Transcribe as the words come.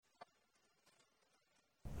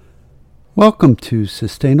Welcome to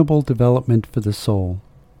Sustainable Development for the Soul.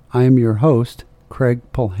 I am your host, Craig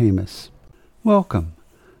Polhamus. Welcome.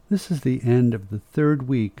 This is the end of the third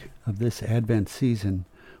week of this Advent season,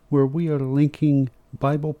 where we are linking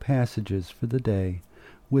Bible passages for the day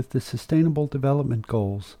with the Sustainable Development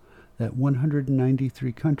Goals that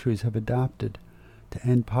 193 countries have adopted to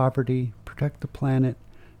end poverty, protect the planet,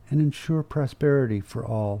 and ensure prosperity for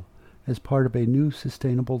all as part of a new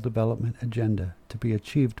Sustainable Development Agenda to be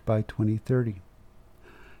achieved by 2030.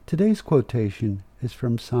 Today's quotation is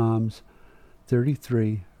from Psalms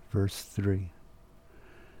 33, verse 3.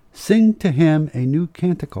 Sing to him a new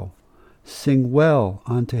canticle. Sing well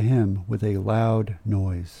unto him with a loud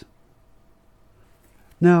noise.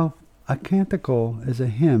 Now, a canticle is a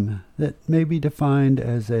hymn that may be defined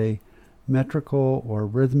as a metrical or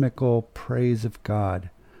rhythmical praise of God,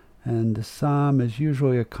 and the psalm is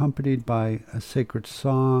usually accompanied by a sacred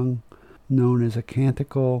song known as a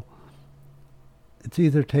canticle. It's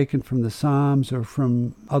either taken from the Psalms or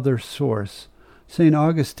from other source. St.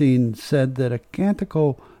 Augustine said that a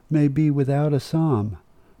canticle may be without a psalm,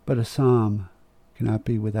 but a psalm cannot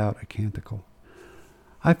be without a canticle.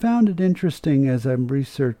 I found it interesting as I'm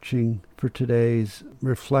researching for today's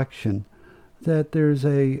reflection that there's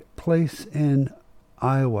a place in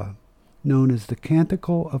Iowa known as the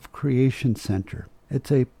Canticle of Creation Center.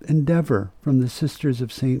 It's an endeavor from the Sisters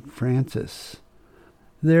of St. Francis.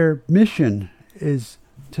 Their mission is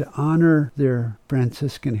to honor their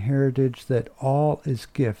Franciscan heritage that all is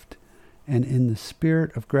gift, and in the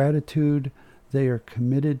spirit of gratitude, they are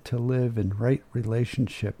committed to live in right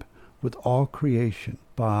relationship with all creation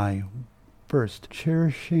by, first,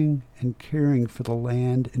 cherishing and caring for the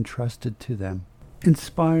land entrusted to them,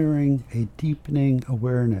 inspiring a deepening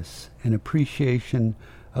awareness and appreciation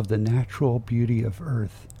of the natural beauty of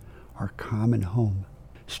Earth, our common home,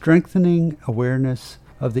 strengthening awareness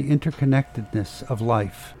of the interconnectedness of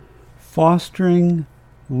life, fostering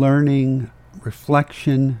learning,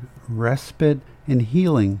 reflection, respite, and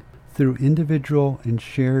healing through individual and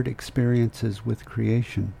shared experiences with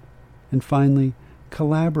creation, and finally,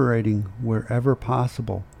 collaborating wherever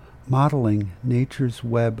possible, modeling nature's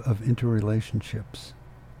web of interrelationships.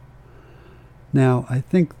 Now, I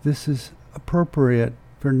think this is appropriate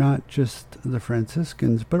for not just the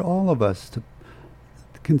Franciscans, but all of us to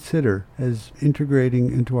consider as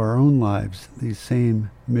integrating into our own lives these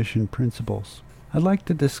same mission principles. I'd like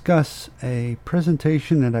to discuss a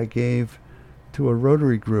presentation that I gave to a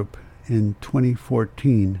Rotary group in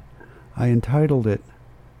 2014. I entitled it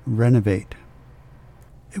Renovate.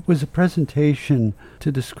 It was a presentation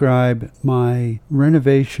to describe my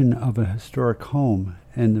renovation of a historic home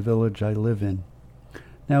in the village I live in.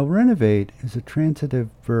 Now, renovate is a transitive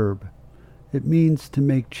verb. It means to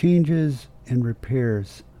make changes and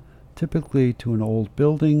repairs, typically to an old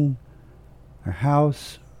building, a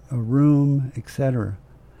house, a room, etc.,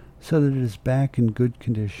 so that it is back in good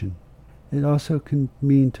condition. It also can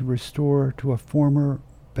mean to restore to a former,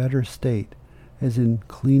 better state, as in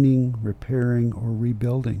cleaning, repairing, or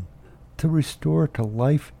rebuilding, to restore to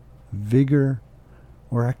life, vigor,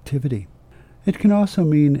 or activity. It can also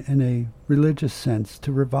mean, in a religious sense,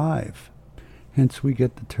 to revive. Hence we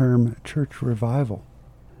get the term church revival.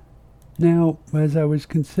 Now, as I was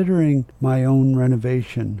considering my own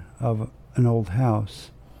renovation of an old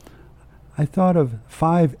house, I thought of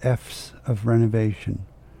 5 F's of renovation.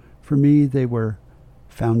 For me, they were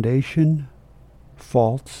foundation,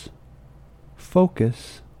 faults,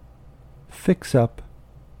 focus, fix-up,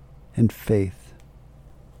 and faith.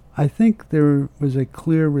 I think there was a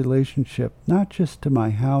clear relationship, not just to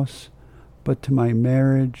my house, but to my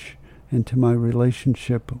marriage and to my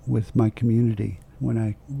relationship with my community when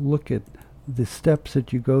I look at the steps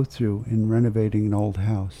that you go through in renovating an old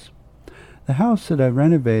house. The house that I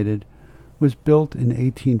renovated was built in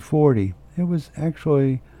 1840. It was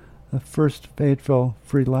actually the first Fayetteville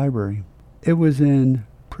Free Library. It was in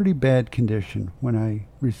pretty bad condition when I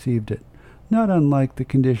received it, not unlike the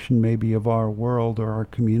condition maybe of our world or our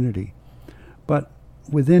community. But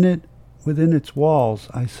within its walls,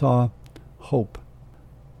 I saw hope.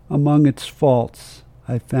 Among its faults,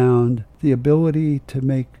 I found the ability to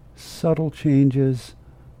make subtle changes,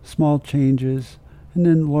 small changes, and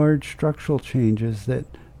then large structural changes that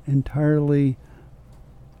entirely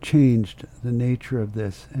changed the nature of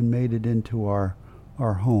this and made it into our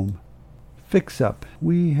home. Fix up.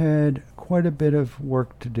 We had quite a bit of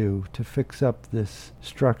work to do to fix up this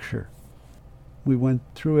structure. We went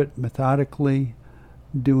through it methodically,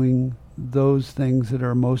 doing those things that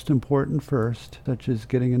are most important first, such as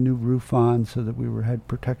getting a new roof on so that we had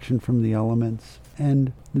protection from the elements,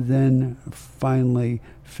 and then finally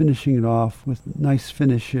finishing it off with nice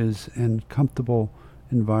finishes and comfortable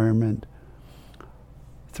environment.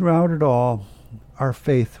 Throughout it all, our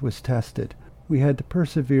faith was tested. We had to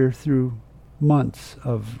persevere through months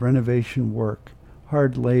of renovation work,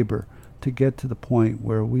 hard labor, to get to the point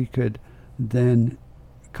where we could then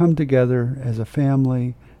come together as a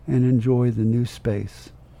family and enjoy the new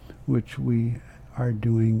space, which we are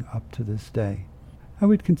doing up to this day. I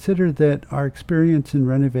would consider that our experience in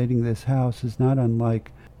renovating this house is not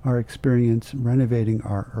unlike our experience renovating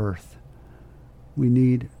our earth. We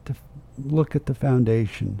need to look at the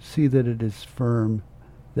foundation, see that it is firm,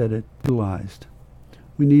 that it's utilized.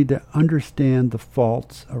 We need to understand the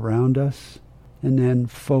faults around us and then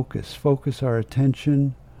focus our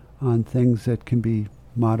attention on things that can be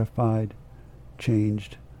modified,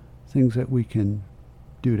 changed, things that we can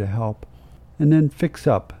do to help, and then fix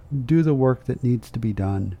up, do the work that needs to be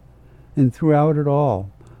done. And throughout it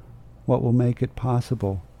all, what will make it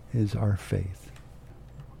possible is our faith.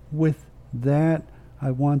 With that,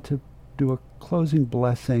 I want to do a closing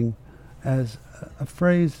blessing as a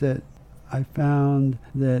phrase that I found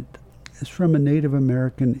that is from a Native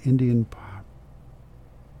American Indian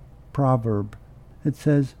proverb. It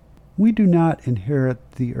says, "We do not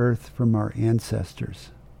inherit the earth from our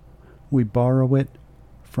ancestors. We borrow it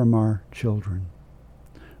from our children."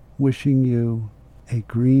 Wishing you a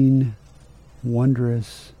green,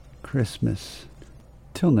 wondrous Christmas.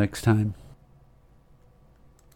 Till next time.